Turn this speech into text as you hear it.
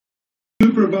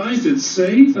supervised, it's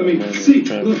safe. I mean, see,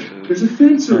 look, there's a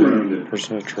fence around it.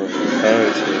 Personal trouble.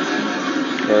 How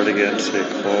to guard against E.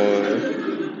 coli.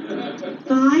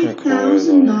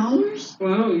 $5,000?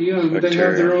 Well, yeah, but they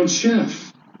have their own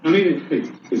chef. I mean,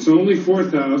 it's only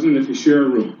 $4,000 if you share a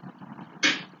room.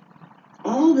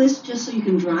 All this just so you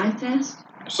can drive fast?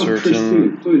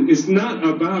 Christine, please. It's not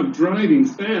about driving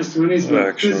fast, honey. It's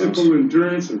about physical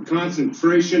endurance and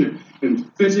concentration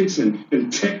and physics and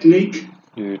technique.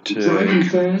 You take driving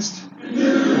fast.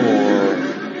 Or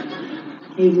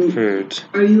Hey, Luke, foods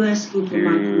are you asking for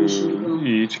my permission to go?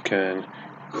 eat can Of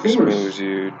course. expose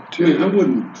you to I mean, I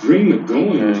wouldn't dream of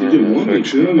going if you didn't want me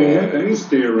to. I mean, I can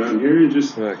stay around here and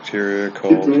just bacteria keep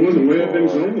called going the way I've been E.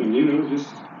 coli. going, you know, just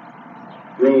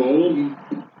grow old and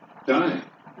die.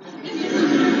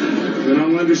 Then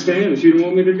I'll understand if you don't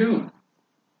want me to go.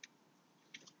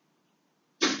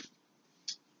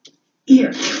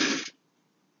 Here.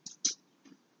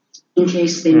 In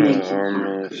case they make you.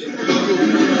 Harmless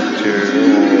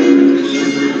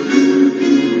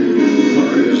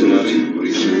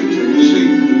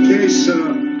In case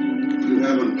you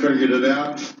haven't figured it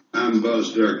out, I'm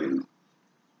Buzz Durkin.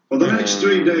 For the next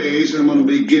 3 days, I'm going to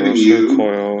be giving you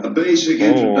a basic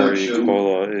introduction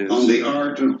on the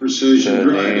art of precision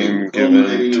driving,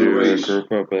 culminating in a race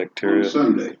on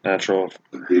Sunday. Natural.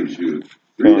 It gives you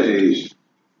 3 days.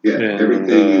 Get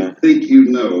everything you think you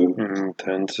know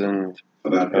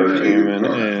about driving human a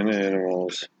car. and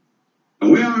animals,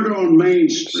 And we aren't on Main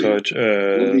Street such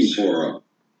looking as for a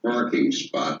parking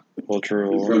spot in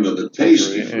cultural, front of the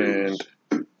tasty poultry, foods.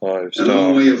 and And livestock.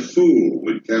 only a fool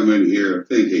would come in here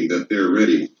thinking that they're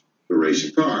ready to race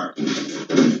a car.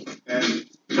 And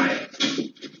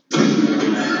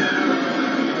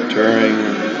During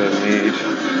the meat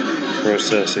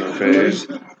processing phase,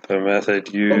 the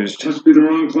method used Must be the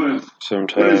wrong class. What is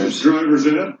sometimes this driver's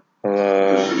ed?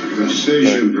 allow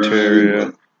precision bacteria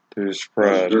driving. to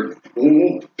spread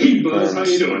Oh, hey, Buzz, how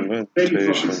from you doing? Baby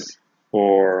cementation Fox.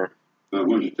 or I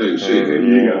want you to take a seat. Here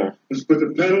you go. Let's put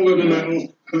the pedal to the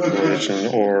metal. pollution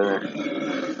or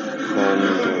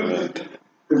conduit.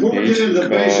 Before we get into the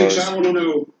basics, I want to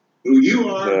know who you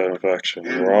are The infection.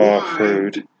 and Raw why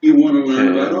fruit you want to learn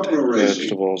and about auto racing.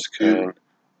 vegetables can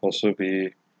also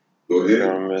be Go ahead.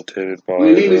 fermented by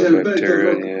My name is the Alberto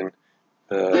bacteria in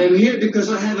I the am here because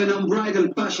I have an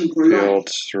unbridled passion for life.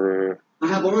 fields through I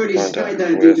have already contact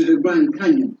skydived with into the Grand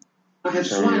Canyon. I have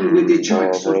swam with the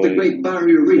sharks of the probably Great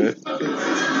Barrier Reef.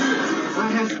 I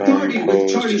have partied with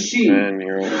Charlie composed Sheen.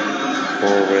 manure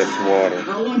or with water,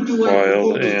 I want to add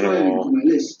wild performance driving animal to my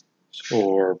list.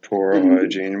 or poor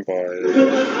hygiene by the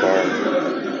farm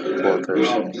workers.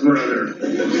 Oh, brother.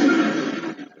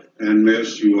 And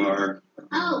miss, you are?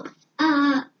 Oh,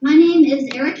 my name is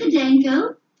Erica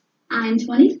Danko. I'm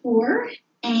 24,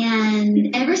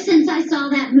 and ever since I saw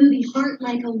that movie Heart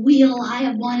Like a Wheel, I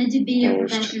have wanted to be a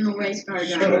professional race car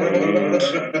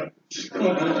driver.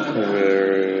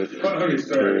 Where Sorry,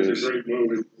 it's a great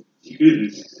movie.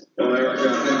 Jeez. Well,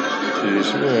 Erica,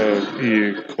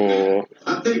 equal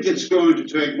I think it's going to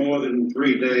take more than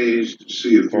 3 days to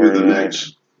see you through the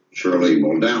next Shirley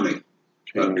Muldowney.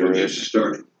 But we'll get you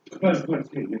started. Can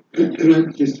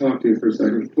I just talk to you for a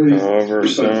second, please? However,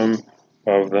 some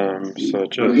of them,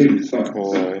 such as E.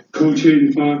 coli, Coach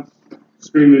Hayden Fox,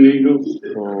 Screaming Eagles,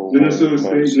 or Minnesota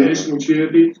State national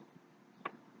champion.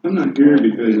 I'm not here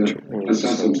because I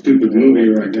saw some stupid movie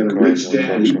or I got a rich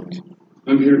daddy.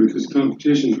 I'm here because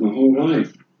competition's my whole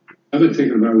life. I've been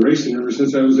thinking about racing ever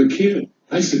since I was a kid.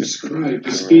 I subscribed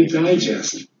to Speed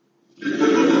Digest.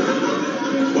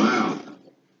 Wow.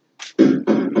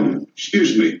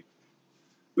 Excuse me.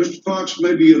 Mr. Fox,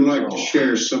 maybe you'd like to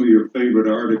share some of your favorite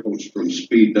articles from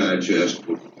Speed Digest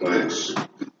with the class.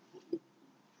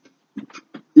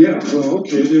 Yeah, well,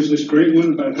 okay, there's this great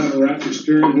one about how to wrap your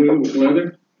steering wheel with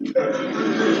leather.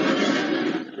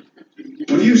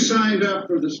 When you signed up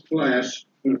for this class,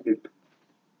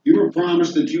 you were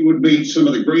promised that you would meet some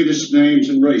of the greatest names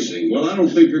in racing. Well, I don't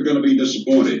think you're going to be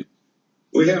disappointed.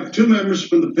 We have 2 members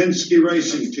from the Penske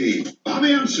racing team.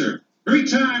 Bobby Unser,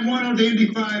 3-time 1 the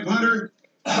Indy 500.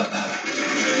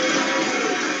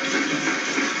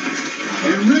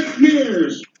 And Rick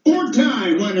Mears,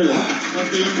 4-time winner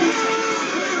of the Indy.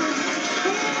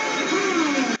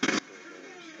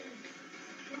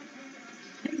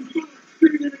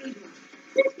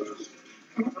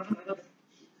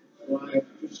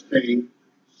 Stay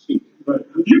seated. But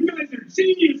you guys are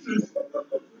geniuses.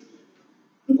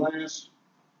 Class,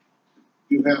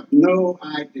 you have no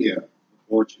idea how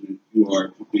fortunate you are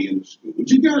to be in the school. Would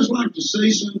you guys like to say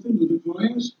something to the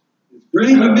class? It's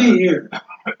great to be here.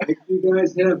 Hope you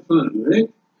guys have fun, right?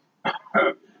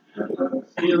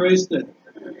 He erased it.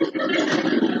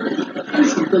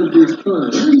 This is gonna be fun.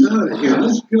 I'm out of here.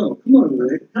 Let's go. Come on,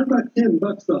 Rick. How about $10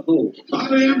 the hole?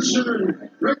 Bobby Answer,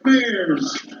 Rick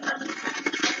Mears.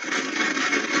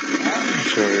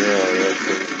 So yeah,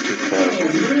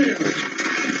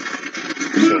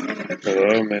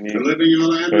 although many We're living on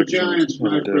land of giants, my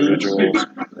friends. individuals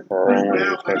are only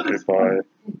affected by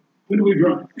When do we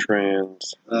drop?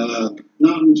 trans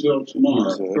Not until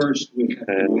tomorrow. First, we have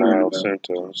to and learn mild about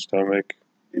symptoms, stomach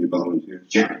any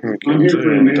volunteers. and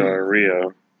diarrhea.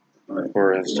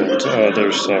 For instance,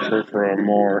 others suffer from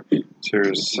more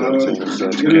serious symptoms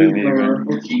that can even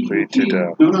lead to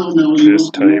death. This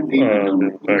type of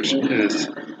infection is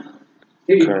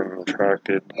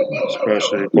contracted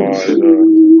especially by the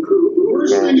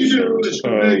First thing you do is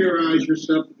familiarize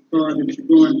yourself with the car that you're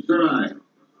going to drive.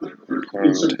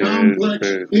 It's a complex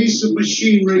piece of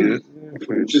machinery that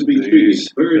should be treated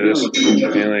very delicately.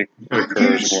 mainly I can't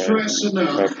occurs stress when a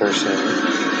enough. person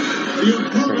Your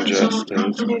opponent's in a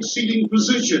comfortable seating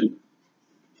position.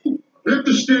 Grip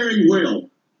the steering wheel.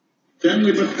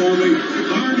 Gently but firmly.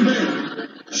 Arm bent.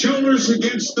 Shoulders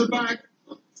against the back.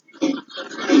 What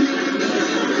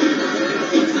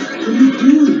are you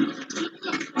doing?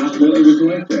 I thought it was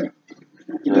like that.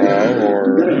 raw or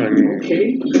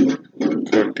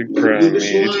uncooked ground You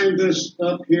just meat, line this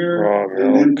up here raw and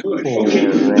then milk, push. or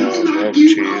raw milk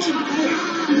cheese,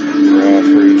 raw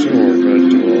fruits or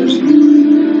vegetables,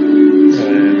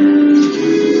 and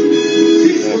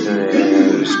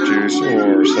vaporized juice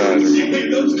or cider.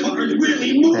 Those cars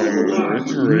really move a lot.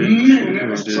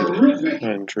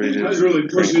 Untreated I was really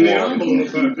drink pushing the water.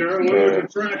 envelope out there. I wonder what the The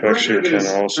track infection record can is.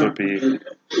 also be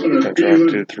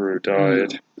contracted through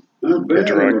diet or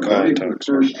direct contact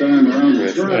with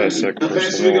sick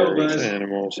person or with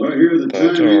animals Well, here the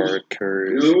that time are is.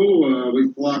 carriers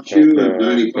We clocked you at of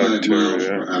 95 miles bacteria.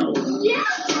 per hour.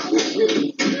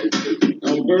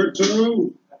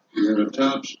 Alberto, you're at a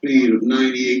top speed of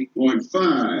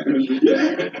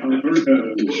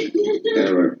 98.5.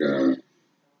 Erica,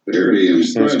 very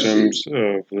impressive. Systems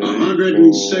of the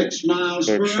 106 miles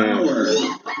per infection. hour.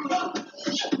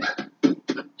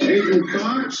 Agent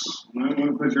Fox, Might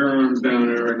want to put your arms down,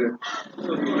 Erica.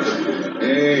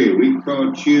 hey, we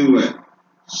caught you at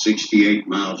 68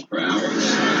 miles per hour.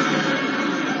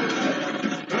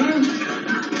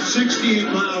 68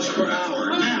 miles per hour.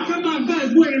 Now, Come on,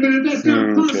 guys, wait a minute. That's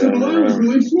not possible. I was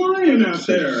really flying out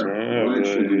there. well,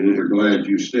 actually, we were glad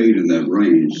you stayed in that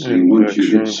range. See, once you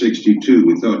hit 62,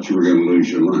 we thought you were going to lose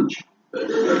your lunch. All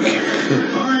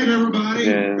right, everybody.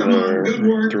 And Come on, good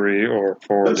work. 3 or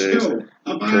 4 Let's days go.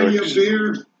 I'll buy you a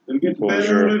beer. We'll get to bed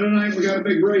Closure early tonight. We got a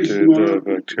big race to tomorrow. the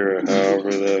bacteria.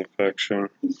 However, the infection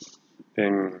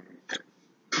in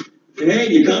Hey,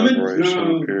 you coming?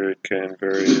 operation period can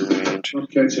vary in range I'll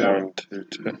catch up. 1 to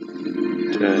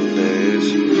 10 days.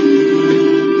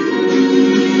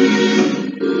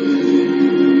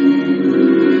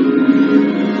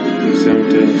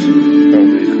 Symptoms of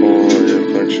E. coli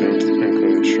infections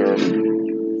include sharp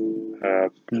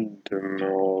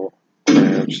abdominal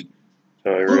cramps,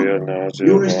 diarrhea, nausea,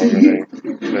 You are still vomiting,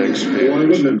 legs, Why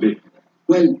fevers. wouldn't it be?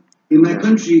 Well, in my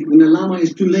country, when a llama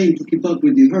is too lame to keep up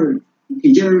with the herd,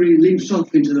 he generally limps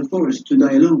off into the forest to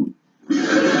die alone.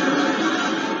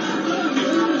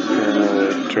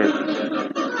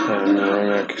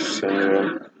 Pneumonic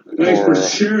syndrome Thanks for or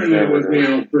sharing that with me,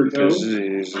 Alberto.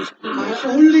 disease, I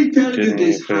only tell you kidney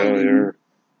this, failure,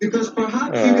 because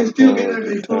perhaps you can still get a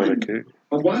refund. polypotic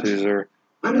A what? Caesar,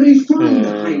 A refund,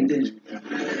 Hayden.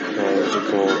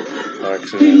 biological Hey,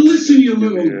 accidents. listen, you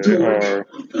little They dork. are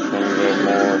among the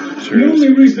more The serious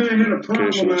only reason I had a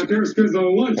problem out there is because of the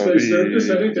lunch they served us.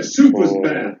 I think the soup was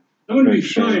bad. I'm going to be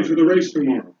fine for the race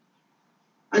tomorrow.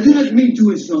 I do not mean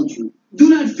to insult you. Do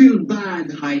not feel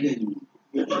bad, Hayden.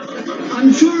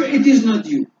 I'm sure it is not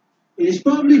you. It is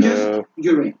probably just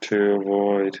your age. to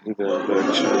avoid the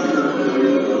infection.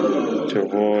 To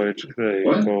avoid the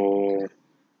What? Ebola.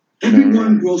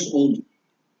 Everyone grows older.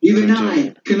 Even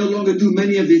I can no longer do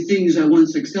many of the things I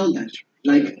once excelled at,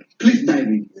 like cliff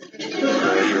diving.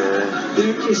 Measure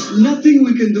There is nothing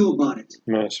we can do about it.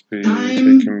 must be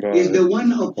Time taken by is the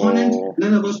one opponent all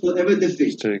none of us will ever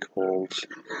defeat. stakeholders.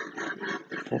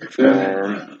 Farm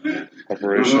Now, how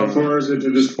operation far is it to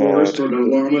this forest where the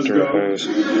llamas go? house,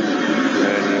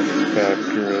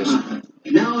 manufacturers,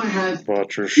 Now I have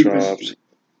butcher shops,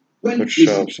 when food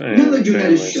shops, now and that your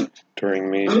head is families shut, during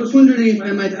meat I was wondering if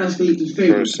I might ask a little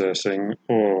favor. processing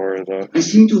or the I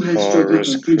seem to have struck up a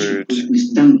risk friendship foods. with Miss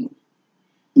Dango.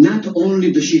 Not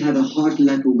only does she have a heart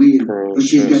like a wheel, but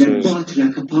she's got a Processes. butt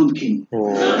like a pumpkin.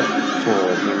 or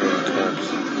for human cups.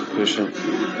 mission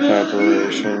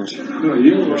operations, Oh,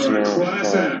 you are a personnel,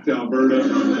 class act, Alberta.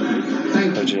 Thank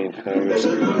you. hygiene habits,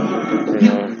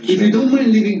 Now, if you don't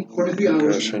mind leaving for a few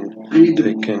hours, concussion, I need to.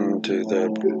 taken to the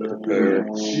prepare of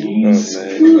Jeez.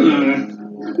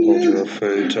 Cultural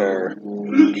foods are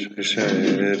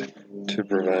designated to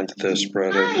prevent the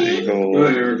spread of E.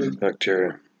 coli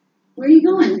bacteria. Where are you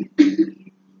going?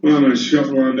 Well, I'm going to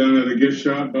shuffle on down to the gift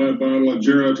shop, buy a bottle of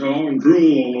Geritol, and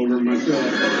drool all over myself.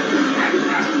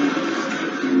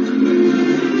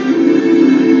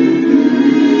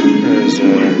 As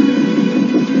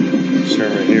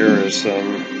sermon here is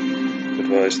some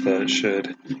advice that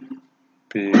should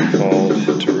be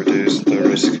followed to reduce the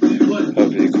risk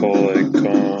of E.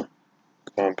 coli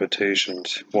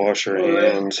complications. Wash your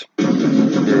hands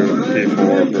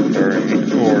before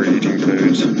preparing or eating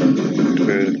foods.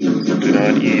 Do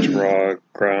not eat raw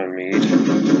ground meat.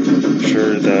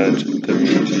 Ensure that the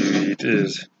meat you eat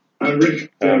is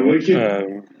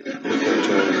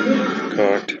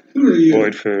cooked.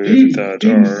 Avoid foods that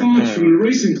are from the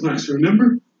racing class,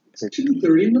 remember? It's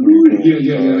 2:30 in the morning.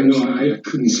 Yeah, I know. I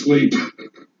couldn't sleep.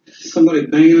 Somebody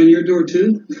banging on your door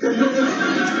too?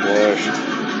 Wash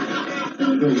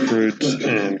fruits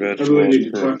and vegetables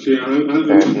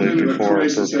properly before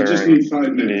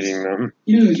preparing and eating them.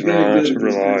 You know, Do not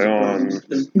rely on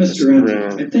Mr.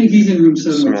 Anderson. I think he's in room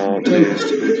 7. smell,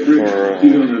 taste, or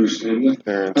You don't understand that.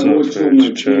 appearance I've of always told food my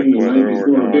to check team the whether night or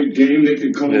before a not big game they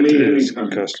could call it me is anytime.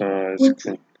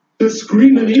 customized. The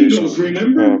Screaming Eagles,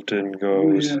 remember? Often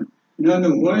goes Yeah. No,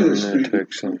 why they're screaming.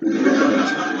 Keep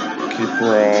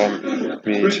raw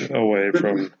meat away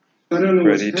from I don't know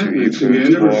what's ready to happening eat to me. I foods.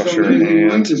 never Wash felt your anything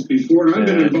like hands this before. I've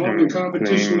been involved in and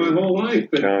competition my whole life,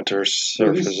 but counter this is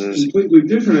surfaces. completely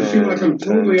different. I feel like I'm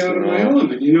totally out of my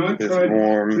element. You know, I've It's tried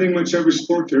warm, pretty much every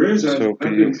sport there is. I've soapy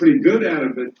been pretty good at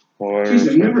it, but water geez,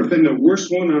 I've never been the worst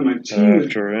one on my team.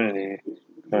 after any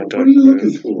What contact are you looking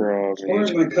with for? raw As part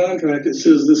of meat. my contract, it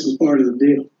says this is part of the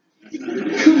deal.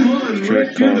 Come on, Rick,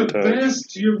 Strict you're the contact.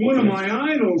 best. You're one of my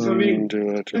idols. I mean, Do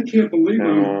it. I can't believe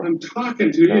I'm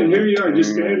talking to you, and here you are,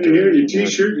 just standing here in your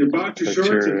t-shirt, your boxer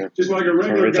shorts, and just like a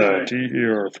regular Remember guy. that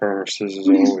your pharmacist is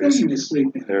What are you always expecting to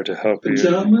sleep in? there to help you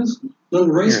Pajamas? Little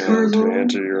race cars to on?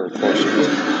 answer your questions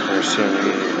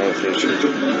concerning any health issues. For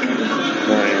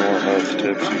any more health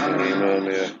tips, you can email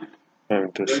me at I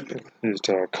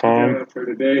disabilities.com got up for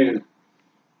today, and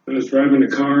I was driving the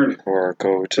car, and or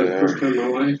go for the first to time in my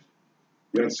life,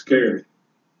 I got scared.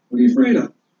 What are you afraid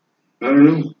of? I don't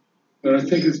know. But I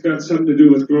think it's got something to do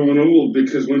with growing old,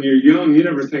 because when you're young, you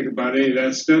never think about any of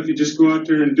that stuff. You just go out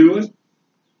there and do it.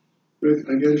 But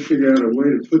I got to figure out a way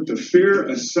to put the fear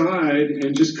aside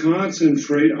and just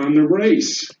concentrate on the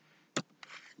race.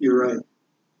 You're right.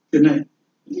 Good night.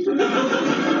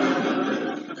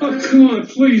 Oh, come on,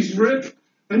 please, Rick.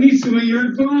 I need some of your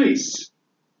advice.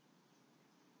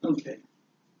 Okay.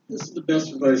 This is the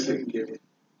best advice I can give you.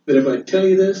 But if I tell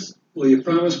you this, will you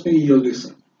promise me you'll do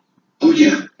something? Oh,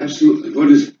 yeah, absolutely.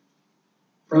 What is it?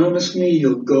 Promise me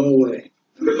you'll go away.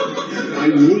 I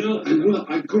will.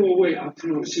 I go away. I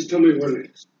promise. Just tell me what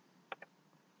it is.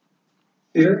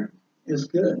 Fear is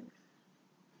good.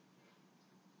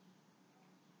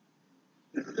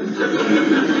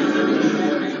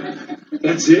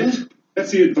 That's it?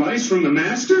 That's the advice from the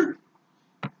master?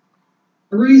 A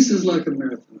race is like a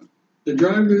marathon. The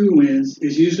driver who wins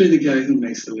is usually the guy who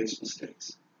makes the least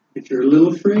mistakes. If you're a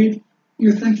little afraid,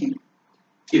 you're thinking.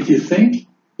 If you think,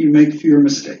 you make fewer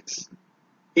mistakes.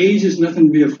 Age is nothing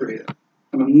to be afraid of.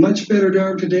 I'm a much better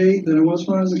driver today than I was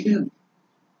when I was a kid.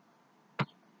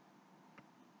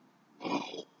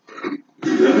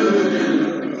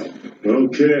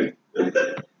 Okay.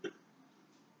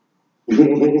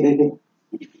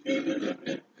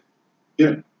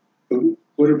 Yeah. But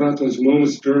what about those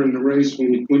moments during the race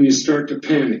when you start to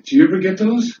panic? Do you ever get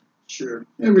those? Sure,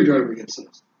 every driver gets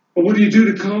those. Well, what do you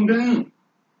do to calm down?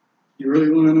 You really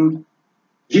want to know?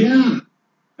 Yeah.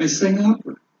 I sing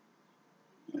opera.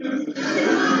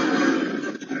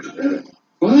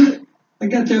 What? I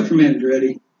got that from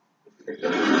Andretti.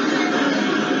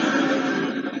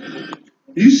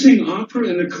 You sing opera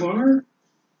in the car?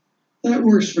 That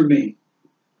works for me.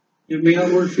 It may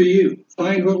not work for you.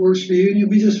 Find what works for you and you'll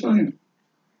be just fine.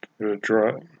 trips How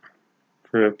about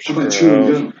for chewing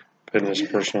health, gum? fitness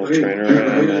personal trainer,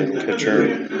 and then pitcher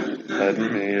had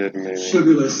me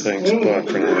Sugarless. things, but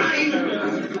for now.